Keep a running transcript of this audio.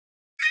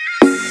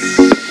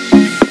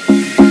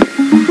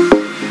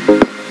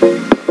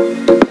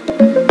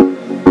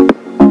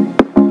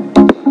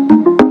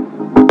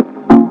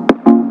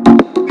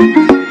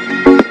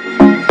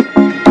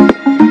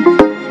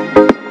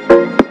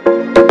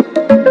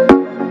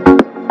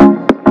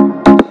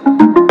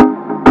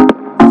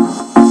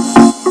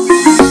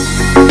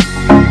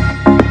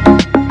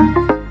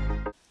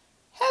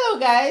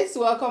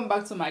welcome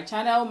back to my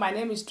channel. My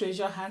name is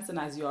Hanson,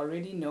 as you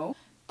already know.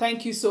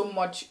 Thank you so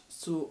much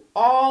to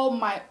all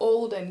my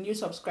old and new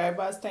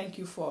subscribers. Thank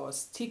you for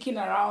sticking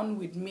around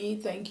with me.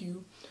 Thank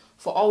you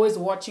for always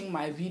watching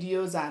my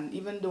videos, and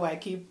even though I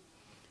keep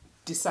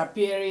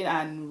disappearing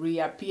and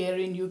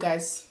reappearing, you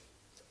guys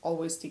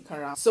always stick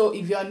around. So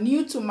if you're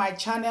new to my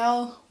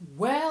channel,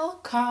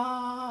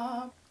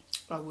 welcome.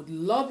 I would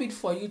love it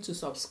for you to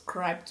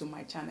subscribe to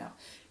my channel.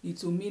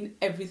 It will mean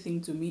everything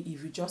to me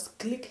if you just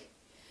click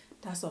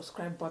that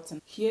subscribe button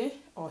here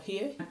or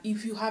here.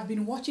 If you have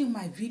been watching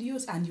my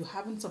videos and you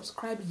haven't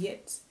subscribed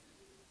yet,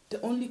 the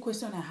only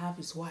question I have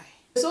is why.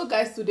 So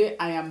guys, today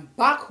I am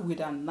back with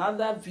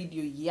another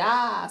video.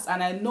 Yes,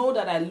 and I know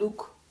that I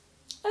look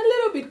a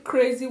little bit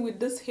crazy with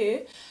this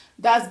hair.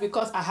 That's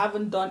because I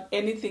haven't done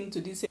anything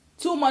to this hair.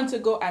 2 months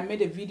ago I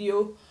made a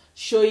video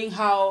showing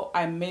how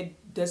I made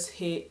this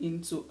hair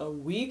into a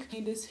wig.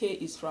 This hair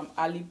is from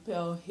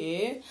Alipearl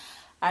hair.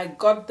 I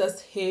got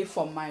this hair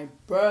for my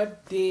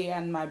birthday,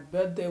 and my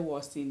birthday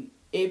was in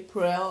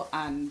April,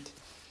 and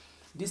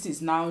this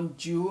is now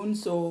June.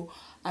 So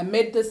I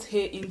made this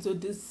hair into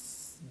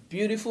this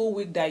beautiful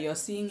wig that you're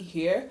seeing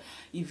here.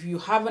 If you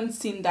haven't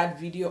seen that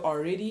video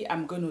already,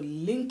 I'm going to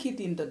link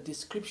it in the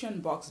description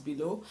box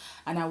below,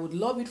 and I would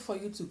love it for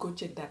you to go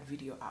check that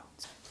video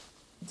out.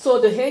 So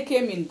the hair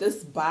came in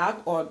this bag,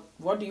 or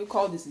what do you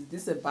call this? Is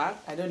this a bag?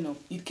 I don't know.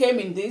 It came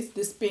in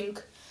this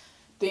pink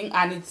thing,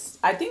 and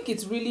I think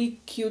it's really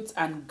cute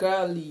and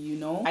girly, you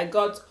know. I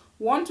got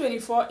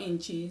 124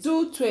 inches,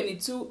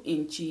 222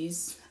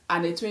 inches,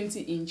 and a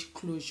 20-inch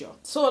closure.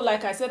 So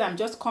like I said, I'm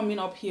just coming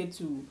up here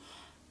to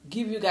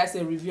give you guys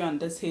a review on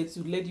this hair,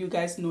 to let you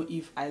guys know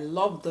if I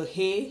love the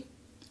hair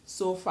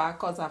so far,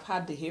 because I've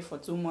had the hair for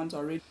 2 months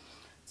already.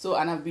 So,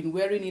 and I've been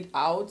wearing it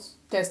out,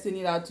 testing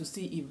it out to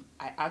see if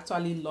I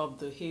actually love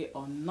the hair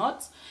or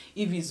not,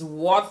 if it's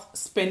worth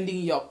spending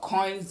your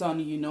coins on,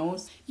 you know.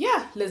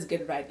 Yeah, let's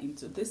get right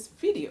into this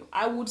video.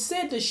 I would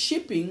say the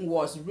shipping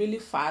was really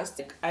fast.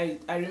 I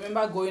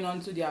remember going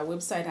onto their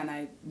website and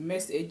I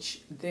messaged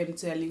them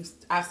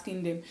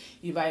asking them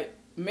if I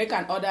make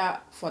an order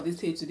for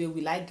this hair today,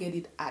 will I get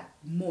it at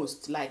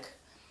most, like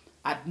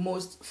at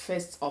most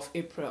 1st of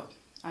April?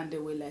 And they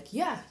were like,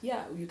 yeah,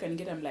 you can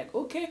get them. Like,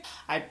 okay.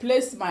 I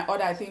placed my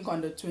order, I think,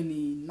 on the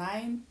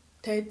 29th,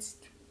 30th,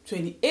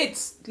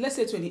 28th. Let's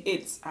say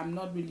 28th. I'm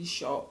not really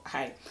sure.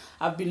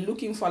 I've been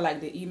looking for like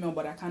the email,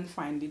 but I can't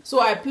find it. So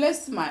I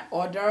placed my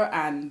order,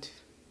 and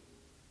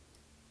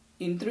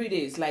in 3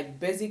 days, like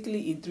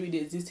basically in 3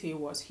 days, this hair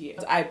was here.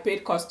 I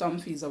paid custom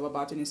fees of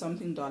about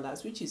 $20-something,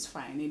 which is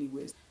fine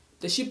anyways.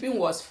 The shipping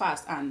was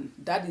fast, and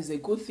that is a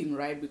good thing,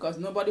 right? Because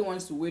nobody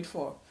wants to wait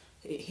for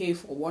hair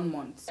for 1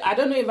 month. I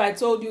don't know if I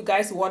told you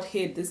guys what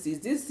hair this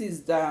is. This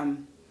is the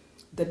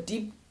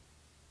deep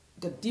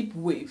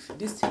wave.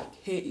 This hair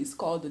is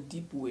called the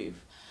deep wave.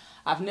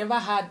 I've never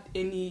had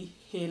any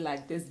hair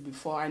like this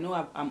before. I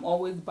know I'm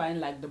always buying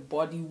like the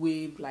body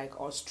wave,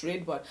 like, or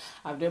straight, but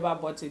I've never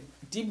bought a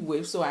deep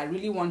wave. So I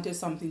really wanted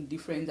something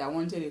different. I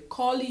wanted a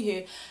curly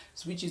hair,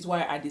 which is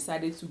why I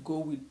decided to go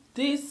with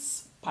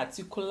this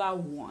particular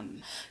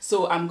one.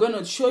 So I'm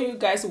gonna show you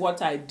guys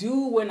what I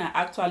do when I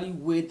actually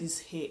wear this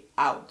hair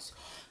out.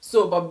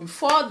 So, but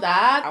before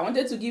that, I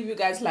wanted to give you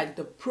guys like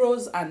the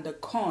pros and the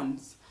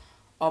cons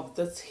of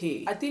this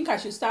hair. I think I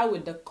should start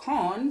with the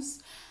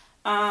cons,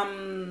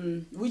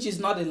 which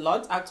is not a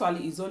lot.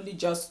 Actually, it's only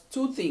just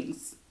 2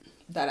 things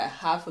that I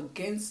have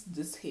against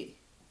this hair,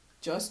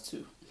 just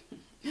 2.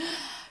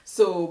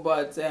 So,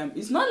 but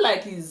it's not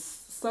like it's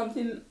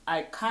something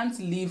I can't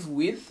live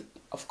with.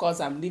 Of course,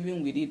 I'm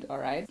living with it, all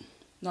right.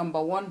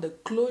 Number 1, the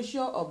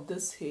closure of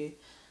this hair.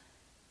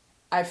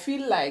 I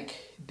feel like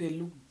they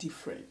look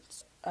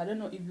different. I don't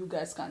know if you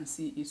guys can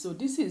see it. So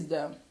this is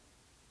the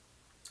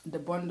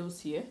bundles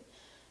here,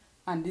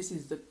 and this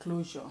is the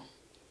closure.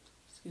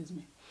 Excuse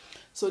me.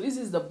 So this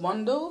is the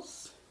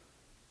bundles.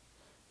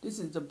 This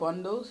is the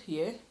bundles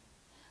here,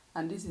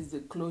 and this is the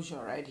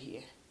closure right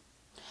here.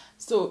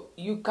 So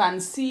you can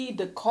see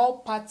the curl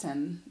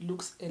pattern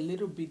looks a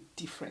little bit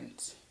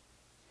different.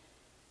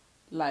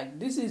 Like,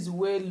 this is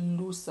way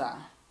looser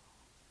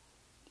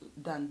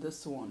than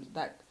this one.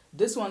 Like,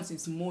 this one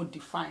is more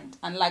defined.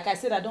 And like I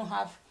said, I don't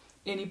have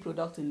any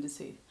product in this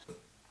hair.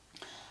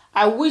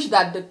 I wish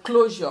that the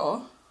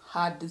closure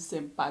had the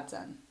same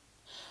pattern.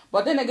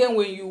 But then again,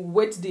 when you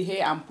wet the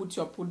hair and put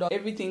your product,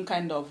 everything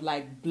kind of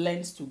like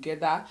blends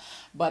together.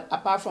 But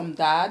apart from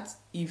that,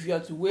 if you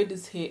are to wear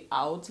this hair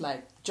out,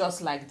 like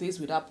just like this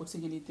without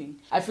putting anything,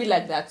 I feel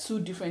like there are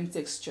 2 different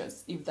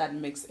textures, if that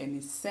makes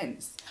any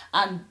sense.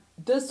 And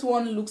this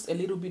one looks a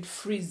little bit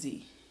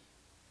frizzy.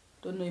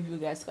 Don't know if you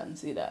guys can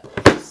see that.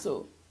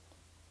 So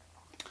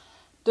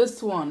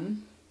this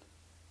one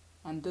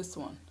and this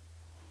one,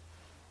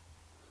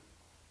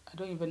 I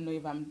don't even know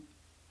if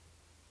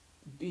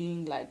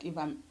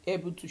I'm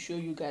able to show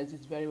you guys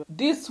this very well.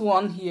 This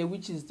one here,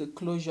 which is the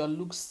closure,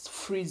 looks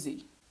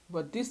frizzy,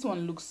 but this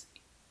one looks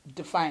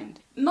defined.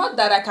 Not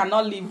that I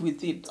cannot live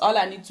with it. All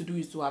I need to do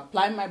is to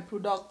apply my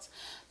product,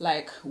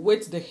 like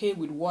wet the hair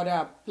with water,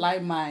 apply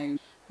my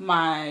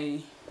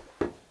my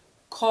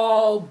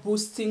curl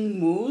boosting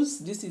mousse.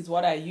 This is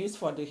what I use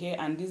for the hair,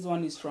 and this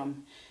one is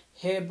from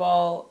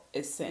Herbal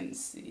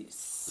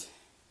Essences.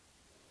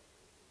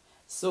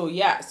 So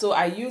yeah, so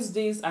I use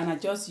this, and I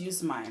just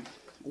use my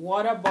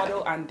water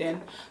bottle, and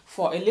then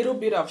for a little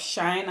bit of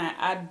shine I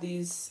add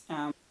this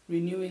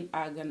renewing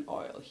argan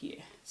oil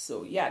here.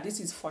 So yeah, this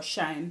is for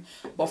shine,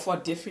 but for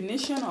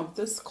definition of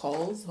this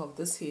curls of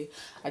this hair,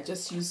 I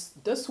just use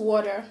this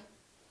water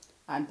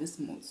and this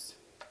mousse.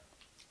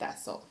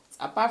 That's all.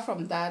 Apart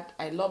from that,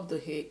 I love the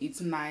hair.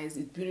 It's nice,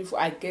 it's beautiful.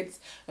 I get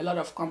a lot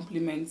of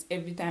compliments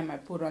every time I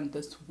put on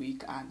this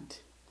wig. And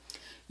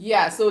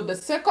yeah, so the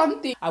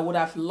second thing, I would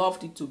have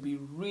loved it to be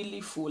really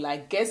full. I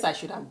guess I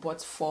should have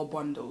bought 4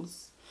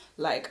 bundles.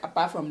 Like,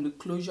 apart from the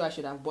closure, I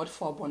should have bought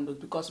 4 bundles,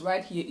 because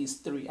right here is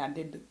 3 and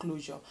then the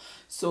closure.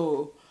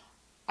 So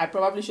I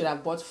probably should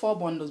have bought 4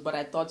 bundles, but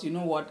I thought, you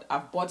know what,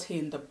 I've bought hair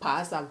in the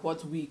past, I've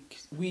bought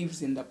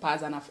weaves in the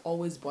past, and I've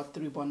always bought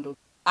 3 bundles.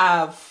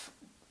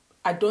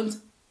 I don't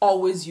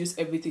always use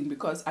everything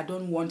because I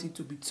don't want it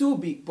to be too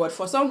big, but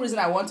for some reason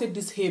I wanted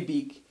this hair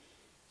big,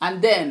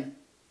 and then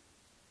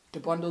the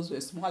bundles were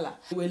smaller.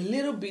 They were a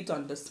little bit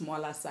on the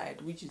smaller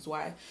side, which is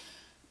why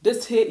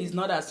this hair is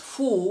not as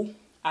full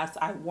as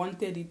I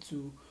wanted it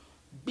to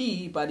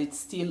be, but it's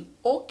still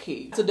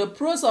okay. So the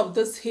pros of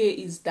this hair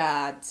is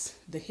that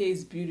the hair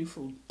is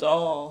beautiful.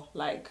 Duh,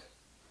 like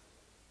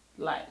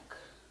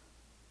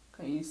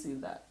can you see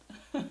that?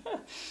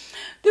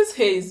 This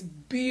hair is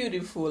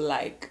beautiful.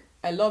 Like,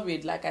 I love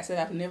it. Like I said,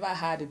 I've never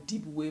had a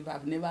deep wave,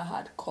 I've never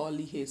had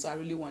curly hair, so I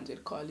really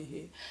wanted curly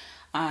hair,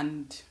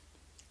 and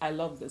I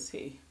love this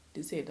hair.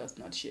 This hair does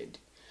not shed.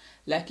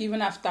 Like,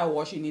 even after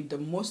washing it, the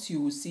most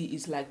you will see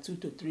is like 2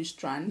 to 3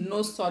 strands.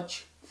 No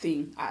such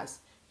thing as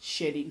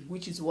shedding,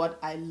 which is what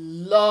I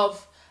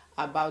love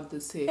about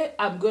this hair.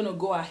 I'm gonna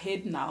go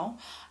ahead now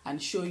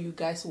and show you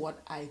guys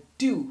what I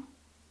do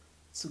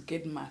to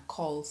get my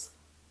curls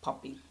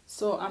popping.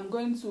 So I'm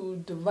going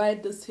to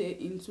divide this hair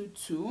into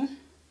 2.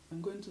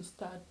 I'm going to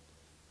start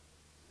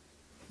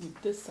with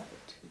this side,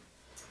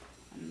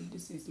 and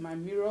this is my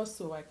mirror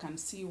so I can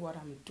see what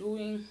I'm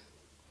doing.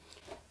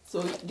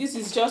 So this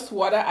is just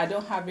water. I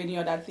don't have any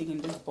other thing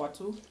in this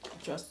bottle,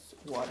 just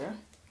water.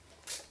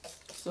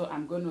 So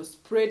I'm going to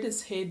spray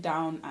this hair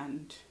down,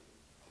 and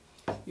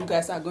you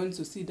guys are going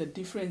to see the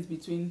difference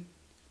between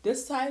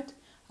this side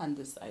and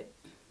this side.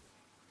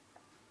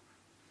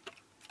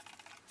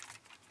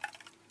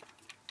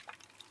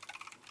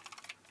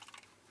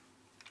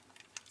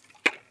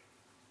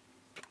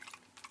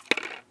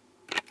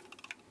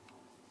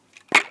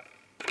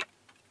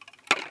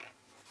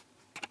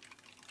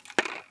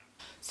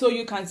 So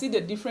you can see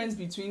the difference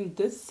between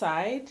this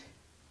side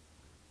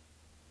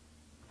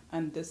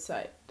and this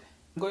side.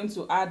 I'm going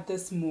to add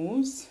this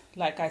mousse.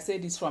 Like I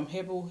said, it's from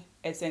Herbal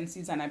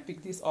Essences, and I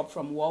picked this up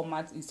from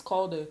Walmart. It's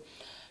called the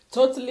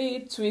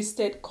Totally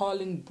Twisted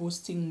Curling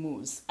Boosting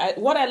Mousse.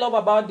 What I love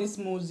about this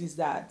mousse is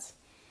that,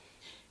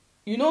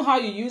 you know how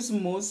you use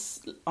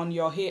mousse on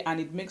your hair and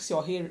it makes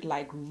your hair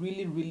like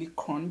really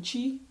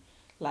crunchy,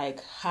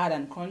 like hard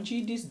and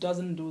crunchy? This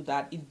doesn't do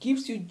that. It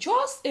gives you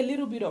just a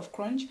little bit of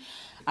crunch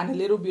and a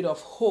little bit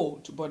of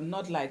hold, but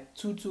not like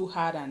too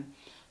hard and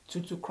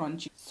too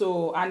crunchy.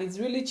 So, and it's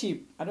really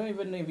cheap. I don't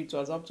even know if it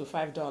was up to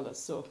 $5.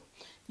 So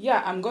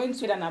yeah, I'm going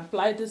to and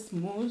apply this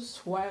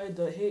mousse while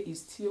the hair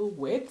is still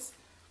wet.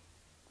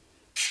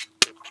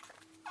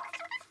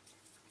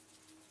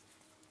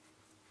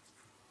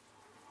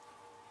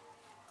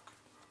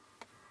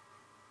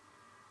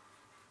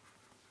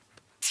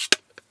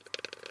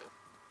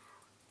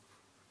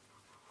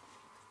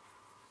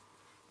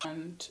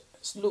 And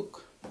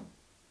look,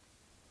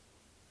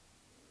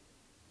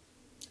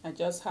 I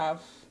just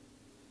have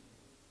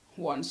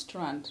 1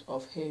 strand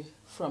of hair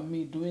from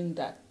me doing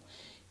that.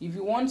 If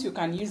you want, you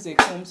can use a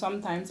comb.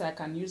 Sometimes I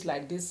can use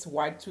like this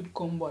white tooth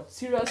comb, but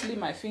seriously,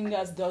 my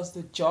fingers does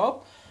the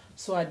job,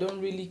 so I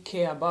don't really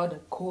care about a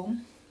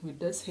comb with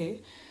this hair.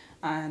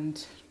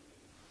 And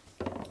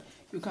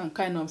you can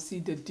kind of see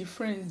the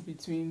difference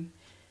between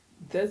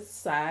this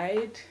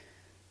side,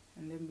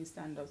 and let me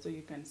stand up so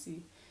you can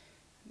see.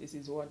 This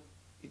is what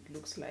it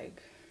looks like.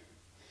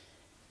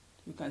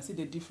 You can see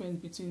the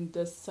difference between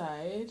this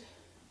side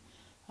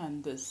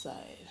and this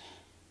side.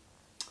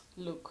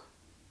 Look.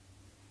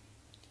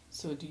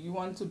 So do you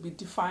want to be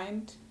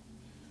defined,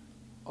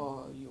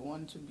 or you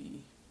want to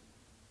be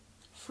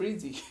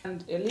frizzy?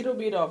 And a little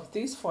bit of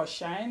this for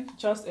shine,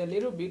 just a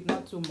little bit,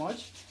 not too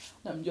much.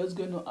 I'm just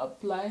going to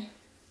apply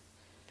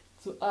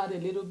to add a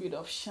little bit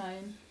of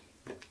shine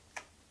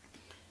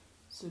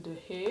to the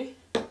hair.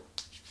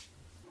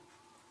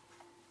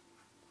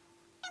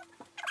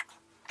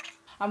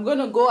 I'm going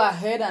to go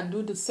ahead and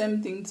do the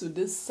same thing to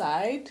this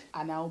side,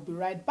 and I'll be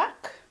right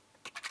back.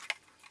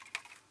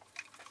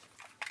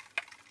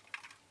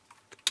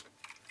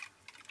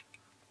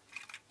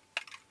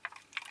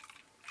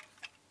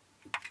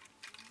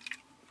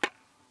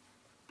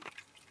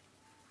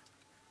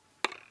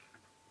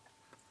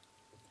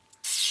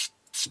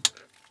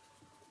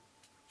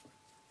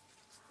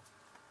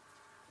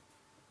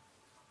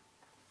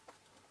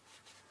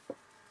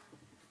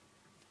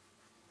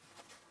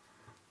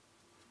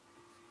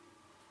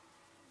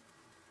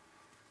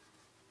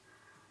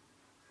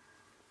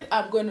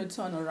 I'm going to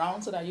turn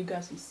around so that you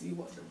guys will see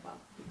what the back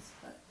looks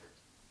like.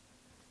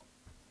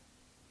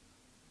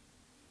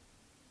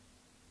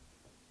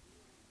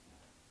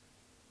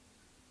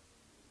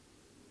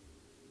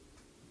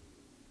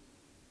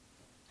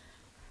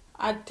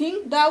 I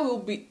think that will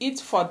be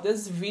it for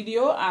this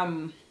video.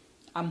 I'm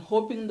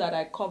hoping that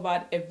I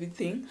covered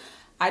everything.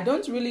 I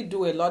don't really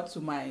do a lot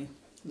to my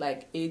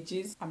like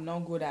edges. I'm not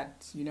good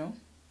at, you know,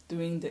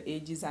 doing the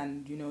edges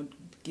and, you know,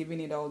 giving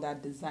it all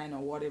that design or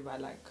whatever.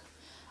 Like,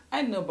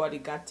 I nobody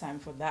got time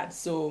for that.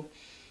 So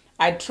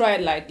I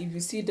tried, like, if you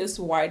see this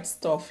white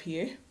stuff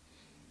here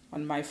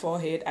on my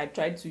forehead, I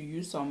tried to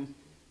use some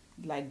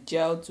like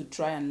gel to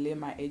try and lay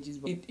my edges,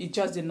 but it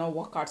just did not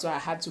work out, so I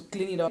had to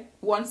clean it up.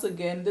 Once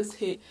again, this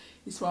hair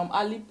is from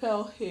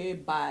Alipearl hair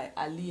by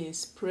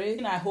Aliexpress,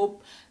 and I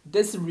hope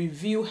this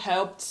review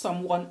helped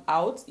someone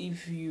out.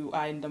 If you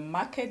are in the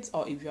market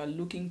or if you are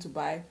looking to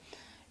buy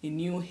a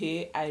new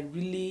hair, I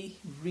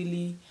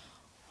really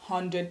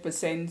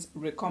 100%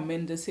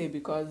 recommend this hair,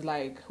 because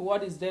like,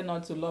 what is there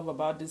not to love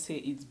about this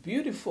hair? It's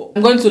beautiful.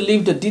 I'm going to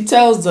leave the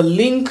details, the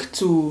link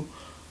to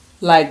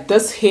like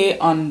this hair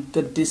on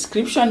the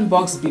description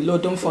box below.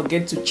 Don't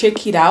forget to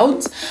check it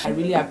out. I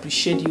really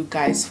appreciate you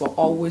guys for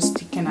always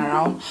sticking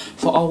around,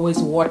 for always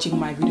watching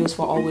my videos,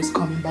 for always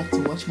coming back to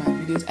watch my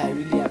videos. I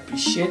really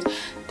appreciate.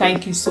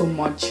 Thank you so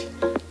much,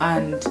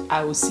 and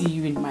I will see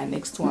you in my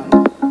next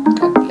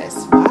one.